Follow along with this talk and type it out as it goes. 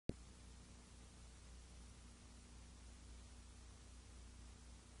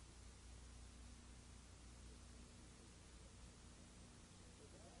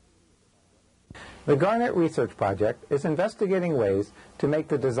The Garnet Research Project is investigating ways to make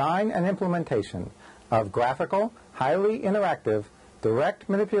the design and implementation of graphical, highly interactive, direct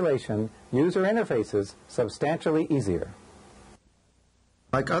manipulation user interfaces substantially easier.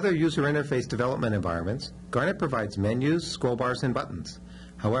 Like other user interface development environments, Garnet provides menus, scroll bars, and buttons.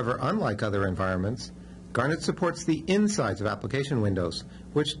 However, unlike other environments, Garnet supports the insides of application windows,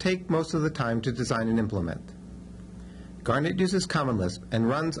 which take most of the time to design and implement. Garnet uses Common Lisp and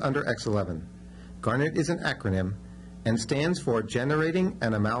runs under X11. Garnet is an acronym and stands for Generating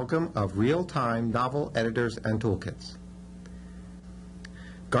an Amalgam of Real-Time Novel Editors and Toolkits.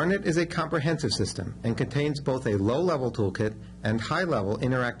 Garnet is a comprehensive system and contains both a low-level toolkit and high-level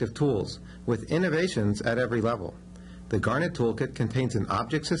interactive tools, with innovations at every level. The Garnet toolkit contains an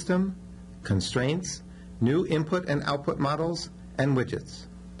object system, constraints, new input and output models, and widgets.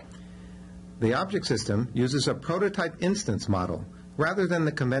 The object system uses a prototype instance model rather than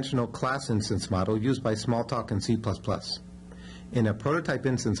the conventional class instance model used by Smalltalk and C++. In a prototype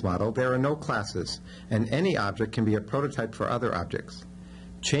instance model, there are no classes, and any object can be a prototype for other objects.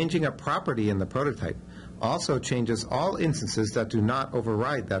 Changing a property in the prototype also changes all instances that do not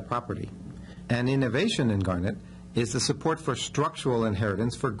override that property. An innovation in Garnet is the support for structural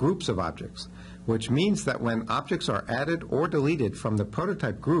inheritance for groups of objects, which means that when objects are added or deleted from the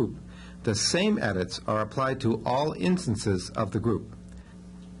prototype group, the same edits are applied to all instances of the group.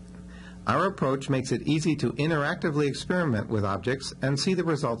 Our approach makes it easy to interactively experiment with objects and see the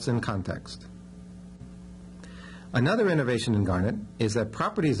results in context. Another innovation in Garnet is that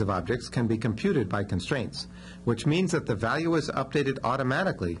properties of objects can be computed by constraints, which means that the value is updated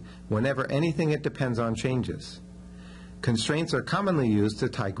automatically whenever anything it depends on changes. Constraints are commonly used to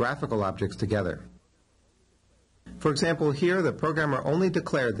tie graphical objects together. For example, here the programmer only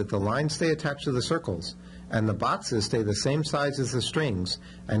declared that the lines stay attached to the circles and the boxes stay the same size as the strings,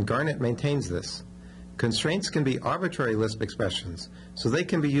 and Garnet maintains this. Constraints can be arbitrary Lisp expressions, so they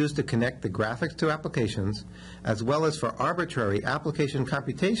can be used to connect the graphics to applications, as well as for arbitrary application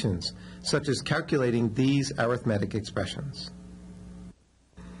computations, such as calculating these arithmetic expressions.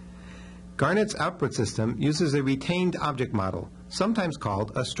 Garnet's output system uses a retained object model, sometimes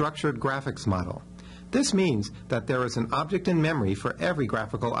called a structured graphics model. This means that there is an object in memory for every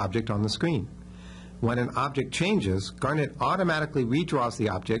graphical object on the screen. When an object changes, Garnet automatically redraws the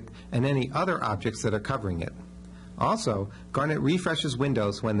object and any other objects that are covering it. Also, Garnet refreshes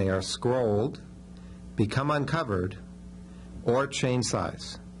windows when they are scrolled, become uncovered, or change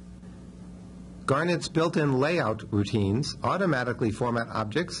size. Garnet's built-in layout routines automatically format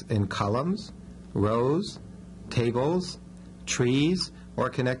objects in columns, rows, tables, trees, or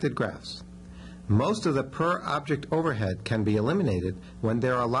connected graphs. Most of the per-object overhead can be eliminated when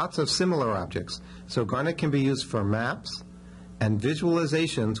there are lots of similar objects, so Garnet can be used for maps and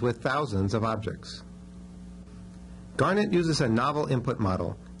visualizations with thousands of objects. Garnet uses a novel input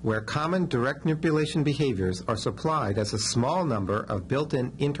model where common direct manipulation behaviors are supplied as a small number of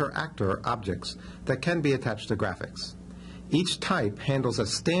built-in interactor objects that can be attached to graphics. Each type handles a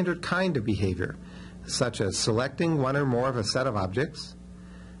standard kind of behavior, such as selecting one or more of a set of objects,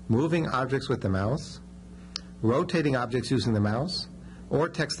 moving objects with the mouse, rotating objects using the mouse, or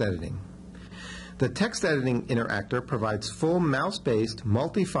text editing. The text editing interactor provides full mouse-based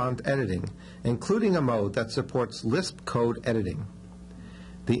multi-font editing, including a mode that supports Lisp code editing.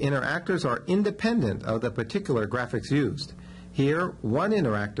 The interactors are independent of the particular graphics used. Here, one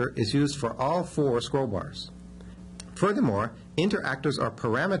interactor is used for all 4 scroll bars. Furthermore, interactors are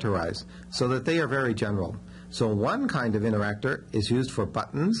parameterized so that they are very general. So one kind of interactor is used for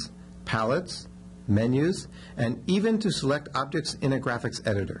buttons, palettes, menus, and even to select objects in a graphics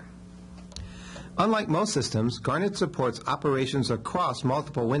editor. Unlike most systems, Garnet supports operations across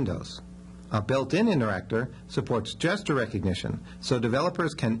multiple windows. A built-in interactor supports gesture recognition, so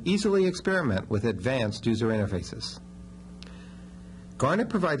developers can easily experiment with advanced user interfaces. Garnet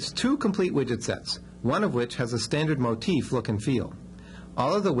provides 2 complete widget sets, one of which has a standard motif look and feel.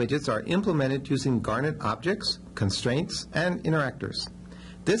 All of the widgets are implemented using Garnet objects, constraints, and interactors.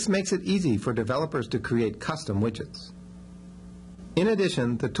 This makes it easy for developers to create custom widgets. In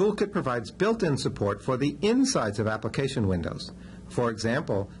addition, the toolkit provides built-in support for the insides of application windows. For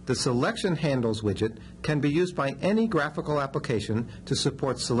example, the Selection Handles widget can be used by any graphical application to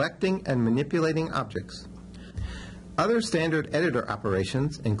support selecting and manipulating objects. Other standard editor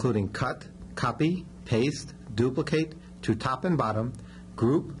operations, including cut, copy, paste, duplicate, to top and bottom,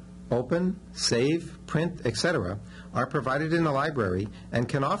 group, open, save, print, etc., are provided in the library and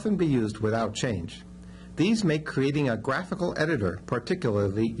can often be used without change. These make creating a graphical editor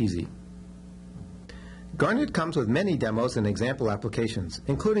particularly easy. Garnet comes with many demos and example applications,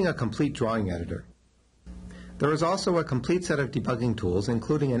 including a complete drawing editor. There is also a complete set of debugging tools,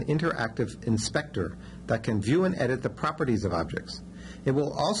 including an interactive inspector that can view and edit the properties of objects. It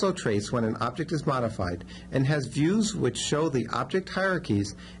will also trace when an object is modified and has views which show the object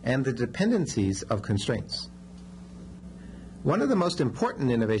hierarchies and the dependencies of constraints. One of the most important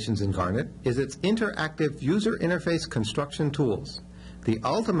innovations in Garnet is its interactive user interface construction tools. The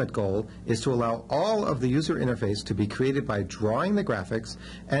ultimate goal is to allow all of the user interface to be created by drawing the graphics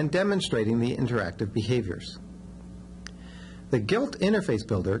and demonstrating the interactive behaviors. The GILT interface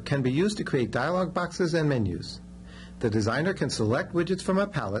builder can be used to create dialog boxes and menus. The designer can select widgets from a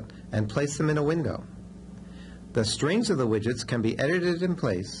palette and place them in a window. The strings of the widgets can be edited in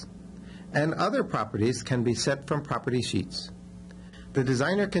place, and other properties can be set from property sheets. The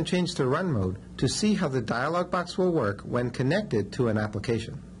designer can change to run mode to see how the dialog box will work when connected to an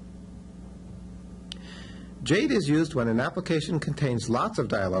application. JADE is used when an application contains lots of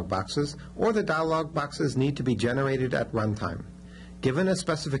dialog boxes or the dialog boxes need to be generated at runtime. Given a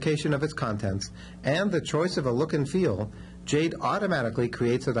specification of its contents and the choice of a look and feel, JADE automatically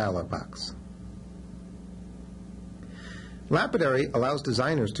creates a dialog box. Lapidary allows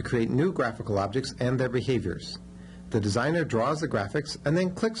designers to create new graphical objects and their behaviors. The designer draws the graphics and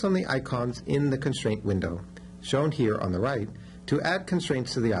then clicks on the icons in the constraint window, shown here on the right, to add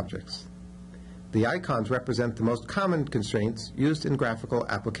constraints to the objects. The icons represent the most common constraints used in graphical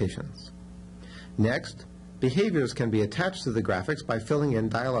applications. Next, behaviors can be attached to the graphics by filling in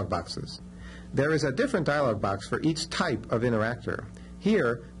dialog boxes. There is a different dialog box for each type of interactor.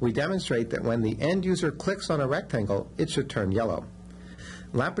 Here, we demonstrate that when the end user clicks on a rectangle, it should turn yellow.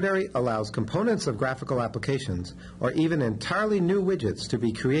 Lapidary allows components of graphical applications, or even entirely new widgets, to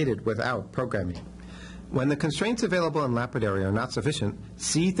be created without programming. When the constraints available in Lapidary are not sufficient,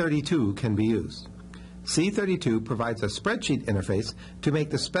 C32 can be used. C32 provides a spreadsheet interface to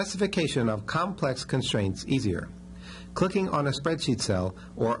make the specification of complex constraints easier. Clicking on a spreadsheet cell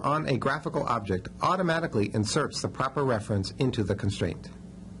or on a graphical object automatically inserts the proper reference into the constraint.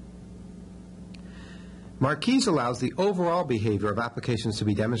 Mickish allows the overall behavior of applications to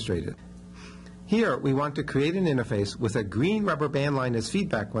be demonstrated. Here, we want to create an interface with a green rubber band line as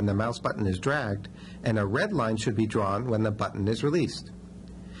feedback when the mouse button is dragged, and a red line should be drawn when the button is released.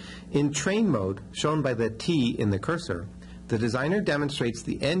 In train mode, shown by the T in the cursor, the designer demonstrates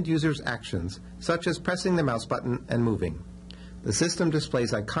the end user's actions, such as pressing the mouse button and moving. The system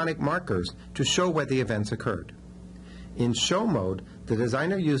displays iconic markers to show where the events occurred. In show mode, the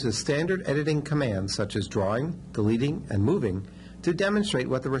designer uses standard editing commands such as drawing, deleting, and moving to demonstrate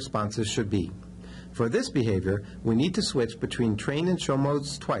what the responses should be. For this behavior, we need to switch between train and show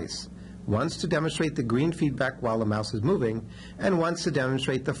modes twice, once to demonstrate the green feedback while the mouse is moving, and once to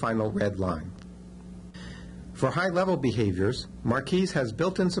demonstrate the final red line. For high-level behaviors, Mickish has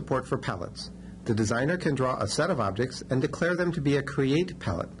built-in support for palettes. The designer can draw a set of objects and declare them to be a create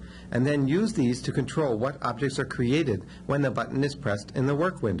palette, and then use these to control what objects are created when the button is pressed in the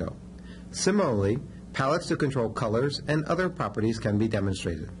work window. Similarly, palettes to control colors and other properties can be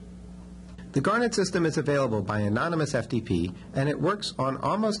demonstrated. The Garnet system is available by anonymous FTP, and it works on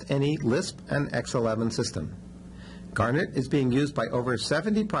almost any Lisp and X11 system. Garnet is being used by over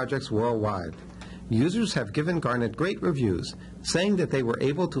 70 projects worldwide. Users have given Garnet great reviews, saying that they were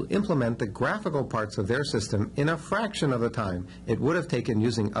able to implement the graphical parts of their system in a fraction of the time it would have taken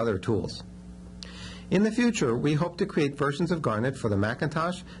using other tools. In the future, we hope to create versions of Garnet for the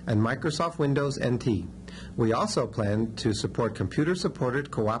Macintosh and Microsoft Windows NT. We also plan to support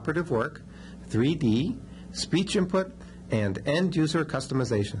computer-supported cooperative work, 3D, speech input, and end-user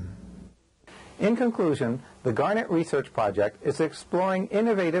customization. In conclusion, the Garnet Research Project is exploring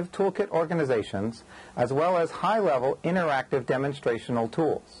innovative toolkit organizations as well as high-level interactive demonstrational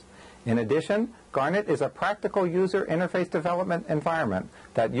tools. In addition, Garnet is a practical user interface development environment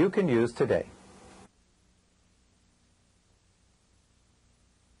that you can use today.